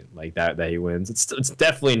 40%, right? Like that he wins. It's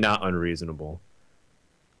definitely not unreasonable.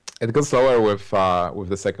 It goes lower with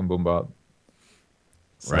the second Boom bot,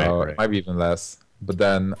 so Right. it might be even less. But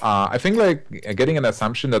then I think like getting an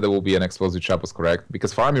assumption that there will be an explosive trap was correct,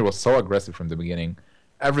 because Faramir was so aggressive from the beginning.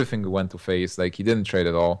 Everything went to face, like he didn't trade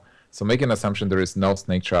at all. So make an assumption there is no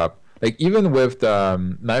snake trap. Like even with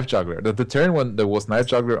the Knife Juggler, the turn when there was Knife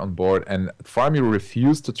Juggler on board and Faramir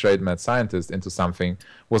refused to trade Mad Scientist into something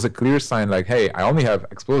was a clear sign like, hey, I only have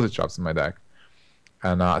explosive traps in my deck.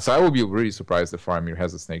 And so I will be really surprised if Faramir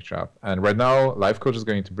has a snake trap. And right now, Lifecoach is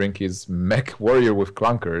going to bring his Mech Warrior with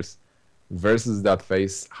Clunkers versus that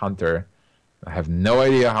face Hunter. I have no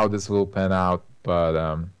idea how this will pan out, but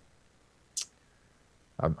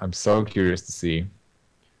I'm so curious to see.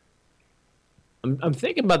 I'm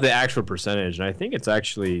thinking about the actual percentage, and I think it's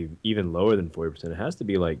actually even lower than 40%. It has to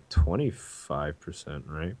be like 25%,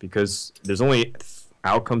 right? Because there's only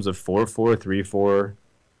outcomes of 4-4, 3-4,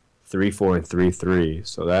 3-4, and 3-3.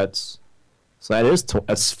 So that's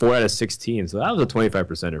 4 out of 16. So that was a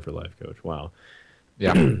 25%er for Lifecoach. Wow.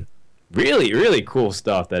 Yeah. Really, really cool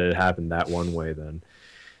stuff that it happened that one way then.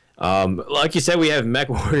 Like you said, we have Mech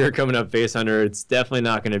Warrior coming up face Hunter. It's definitely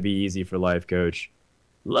not going to be easy for Lifecoach.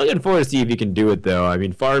 Looking forward to see if he can do it, though. I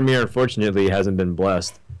mean, Faramir, unfortunately, hasn't been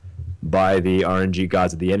blessed by the RNG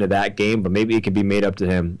gods at the end of that game, but maybe it can be made up to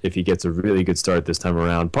him if he gets a really good start this time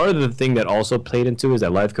around. Part of the thing that also played into is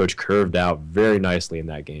that Lifecoach curved out very nicely in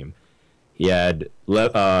that game. He had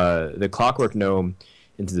the Clockwork Gnome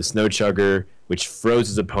into the Snow Chugger, which froze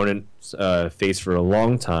his opponent's face for a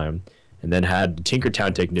long time, and then had the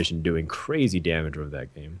Tinkertown Technician doing crazy damage over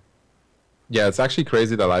that game. Yeah, it's actually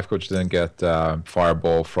crazy that Lifecoach didn't get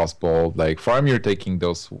Fireball, Frostball. Like, Faramir taking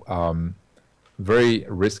those very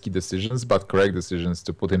risky decisions, but correct decisions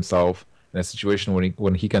to put himself in a situation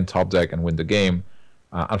when he can top deck and win the game.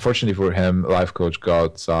 Unfortunately for him, Lifecoach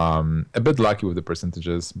got a bit lucky with the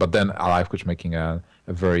percentages, but then Lifecoach making a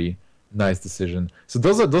very nice decision. So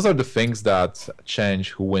those are the things that change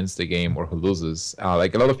who wins the game or who loses.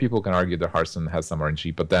 Like, a lot of people can argue that Hearthstone has some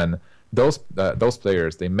RNG, but then those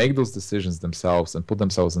players, they make those decisions themselves and put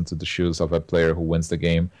themselves into the shoes of a player who wins the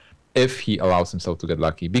game if he allows himself to get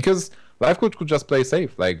lucky. Because Lifecoach could just play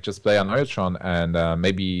safe, like just play an Neutron and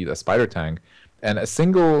maybe a Spider Tank, and a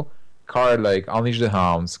single card like Unleash the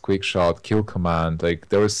Hounds, Quick Shot, Kill Command. Like,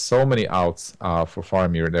 there were so many outs for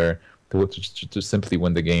Faramir there to simply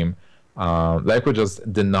win the game. Lifecoach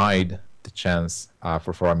just denied the chance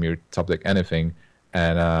for Faramir to top deck anything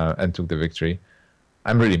and took the victory.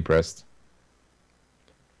 I'm really impressed.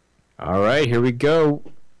 All right, here we go.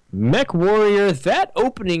 Mech Warrior, that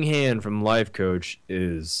opening hand from Lifecoach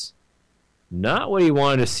is not what he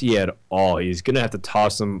wanted to see at all. He's going to have to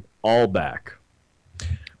toss them all back.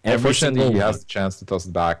 Unfortunately, he has the chance to toss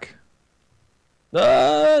it back.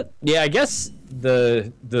 Yeah, I guess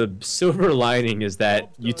the silver lining is that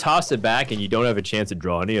you toss it back and you don't have a chance to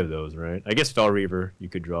draw any of those, right? I guess Fel Reaver you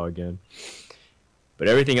could draw again. But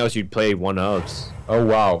everything else you'd play one-ups. Oh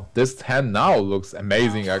wow, this hand now looks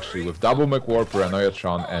amazing actually, with double McWarper,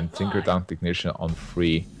 Annoyatron, and Tinkertown Technician on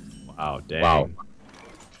free. Wow, dang. Wow.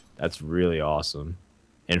 That's really awesome.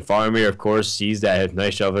 And Faramir, of course, sees that his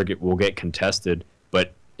Night Shoveler will get contested,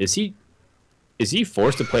 but is he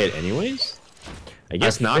forced to play it anyways? I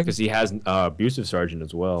guess not, because he has Abusive Sergeant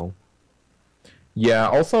as well. Yeah,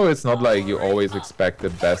 also it's not like you always expect the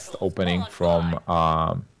best opening from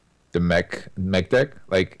the mech deck.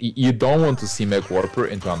 Like, you don't want to see Mech Warper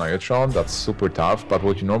into an Neutron. That's super tough. But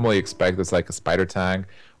what you normally expect is like a Spider Tank,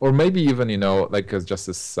 or maybe even, you know, like just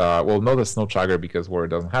this. Well, not a Snow Chugger because Warrior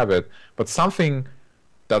doesn't have it, but something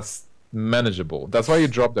that's manageable. That's why you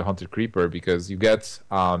drop the Hunted Creeper, because you get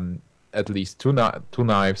at least two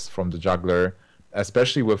knives from the Juggler.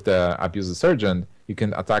 Especially with the Abusive Sergeant, you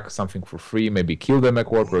can attack something for free, maybe kill the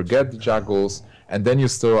Mech Warper, get the Juggles, and then you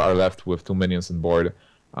still are left with 2 minions on board.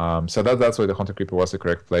 So that's why the Hunter Creeper was the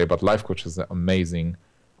correct play, but Lifecoach is an amazing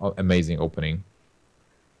opening.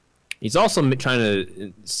 He's also trying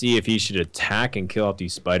to see if he should attack and kill off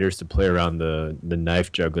these spiders to play around the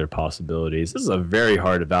Knife Juggler possibilities. This is a very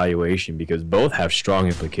hard evaluation because both have strong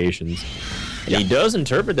implications. And he does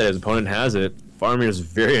interpret that his opponent has it. Faramir is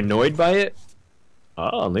very annoyed by it.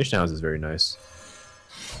 Oh, Unleashed Hounds is very nice.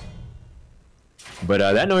 But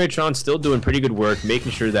that Neutron's still doing pretty good work,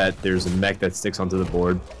 making sure that there's a mech that sticks onto the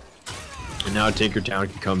board. And now Tinkertown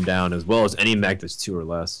can come down, as well as any mech that's 2 or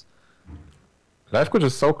less. Lifecoach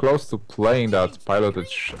is so close to playing that piloted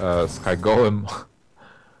Sky Golem.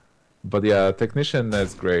 But yeah, Technician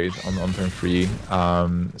is great on turn 3.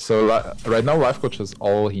 So right now Lifecoach has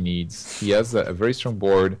all he needs. He has a very strong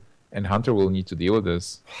board, and Hunter will need to deal with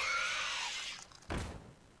this.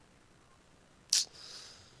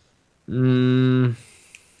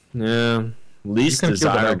 Yeah. Least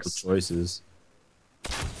desirable choices.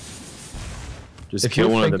 Just kill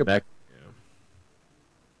one of the mech.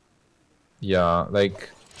 Yeah, like,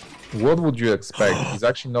 what would you expect? He's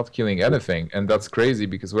actually not killing anything, and that's crazy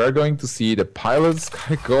because we are going to see the pilot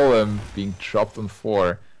Sky Golem being dropped on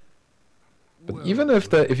 4. But even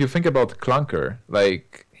if you think about Clunker,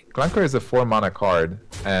 like, Clunker is a 4-mana card,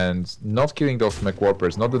 and not killing those Mech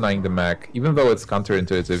Warpers, not denying the mech, even though it's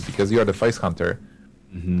counterintuitive because you are the Face Hunter,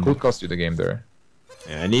 could cost you the game there.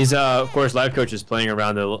 Yeah, and he's, of course, Lifecoach is playing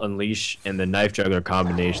around the Unleash and the Knife Juggler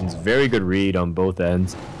combinations. Very good read on both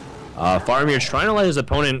ends. Faramir's trying to let his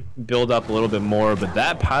opponent build up a little bit more, but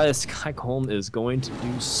that Pilot Sky Golem is going to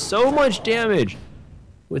do so much damage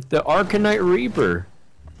with the Arcanite Reaper.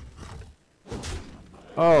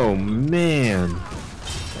 Oh, man.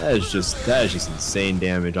 That is just insane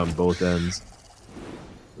damage on both ends.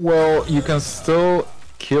 Well, you can still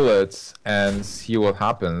kill it and see what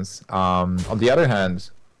happens. On the other hand,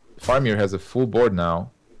 Faramir has a full board now,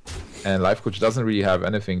 and Lifecoach doesn't really have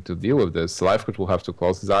anything to deal with this. So Lifecoach will have to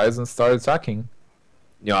close his eyes and start attacking.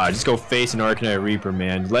 Yeah, just go face an Arcanite Reaper,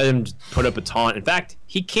 man. Let him put up a taunt. In fact,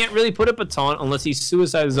 he can't really put up a taunt unless he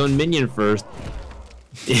suicides his own minion first.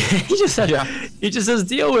 he just says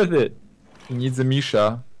deal with it. He needs a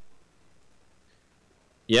Misha.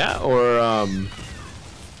 Yeah, or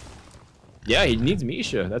Yeah, he needs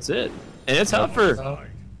Misha. That's it. And it's Huffer.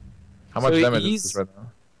 How much So damage he's- is this right now?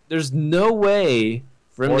 There's no way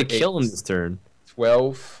for him to 4 kill him eights. this turn,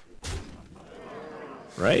 12,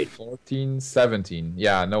 right? 14, 17.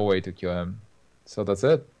 Yeah, no way to kill him. So that's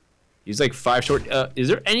it. He's like 5 short. Is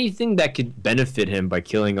there anything that could benefit him by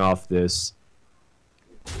killing off this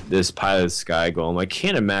Pilot Sky Golem? I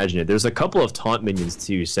can't imagine it. There's a couple of taunt minions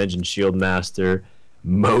too. Senjin Shieldmaster,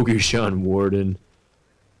 Mogushon Warden.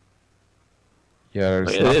 Yeah, Look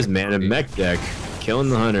there's at this nothing man, a really- mech deck. Killing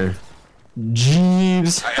the hunter.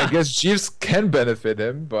 Jeeves. I guess Jeeves can benefit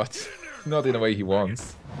him, but not in the way he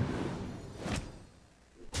wants.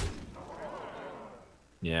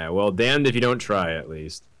 Yeah, well, damned if you don't try, at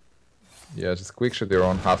least. Yeah, just quick shot your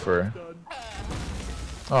own Huffer.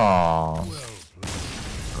 Aww.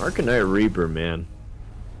 Arcanite Reaper, man.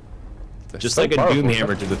 That's Just so like a powerful.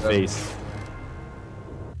 Doomhammer to the face.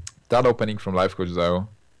 That opening from Lifecoach though,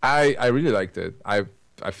 I really liked it. I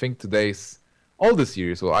think all the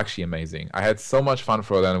series were actually amazing. I had so much fun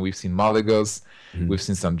for them. We've seen Malygos, we've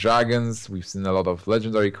seen some dragons, we've seen a lot of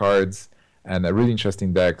legendary cards, and really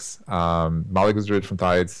interesting decks. Malygos Druid from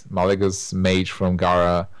Tides, Malygos Mage from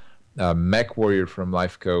Gara, Mech Warrior from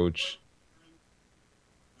Lifecoach.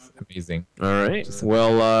 Amazing. All right.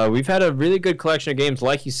 Well, we've had a really good collection of games,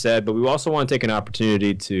 like you said, but we also want to take an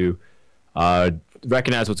opportunity to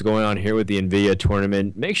recognize what's going on here with the NVIDIA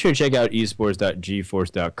tournament. Make sure to check out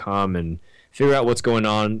esports.geforce.com and figure out what's going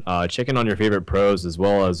on. Check in on your favorite pros as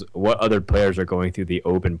well as what other players are going through the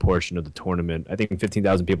open portion of the tournament. I think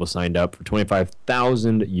 15,000 people signed up for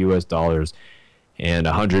 $25,000 US and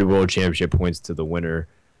 100 World Championship points to the winner.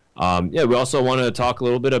 Yeah, we also want to talk a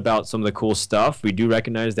little bit about some of the cool stuff. We do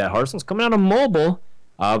recognize that Hearthstone's coming out on mobile.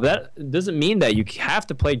 But that doesn't mean that you have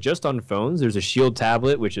to play just on phones. There's a Shield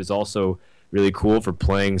tablet, which is also really cool for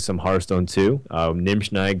playing some Hearthstone too. Nimsh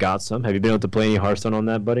and I got some. Have you been able to play any Hearthstone on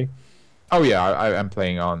that, buddy? Oh yeah, I'm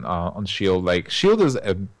playing on Shield. Like Shield is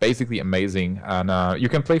basically amazing, and you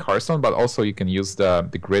can play Hearthstone, but also you can use the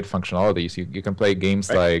grid functionality. So you can play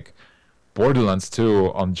games like Borderlands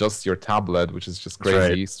 2 on just your tablet, which is just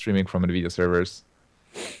crazy. Streaming from NVIDIA servers.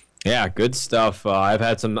 Yeah, good stuff. I've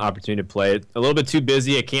had some opportunity to play it. A little bit too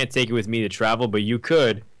busy. I can't take it with me to travel, but you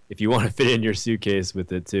could if you want to fit it in your suitcase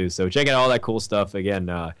with it too. So check out all that cool stuff. Again,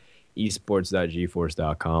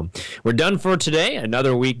 esports.geforce.com. We're done for today.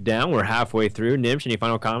 Another week down. We're halfway through. Nimsh, any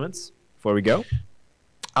final comments before we go?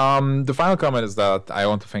 The final comment is that I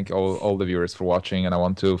want to thank all the viewers for watching, and I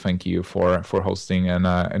want to thank you for hosting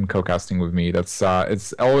and co-casting with me. That's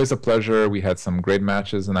it's always a pleasure. We had some great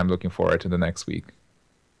matches, and I'm looking forward to the next week.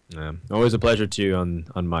 Yeah, always a pleasure too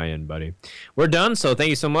on my end, buddy. We're done, so thank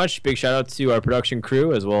you so much. Big shout out to our production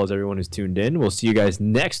crew as well as everyone who's tuned in. We'll see you guys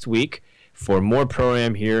next week for more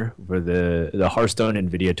Pro-Am here for the Hearthstone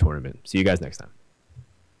NVIDIA tournament. See you guys next time.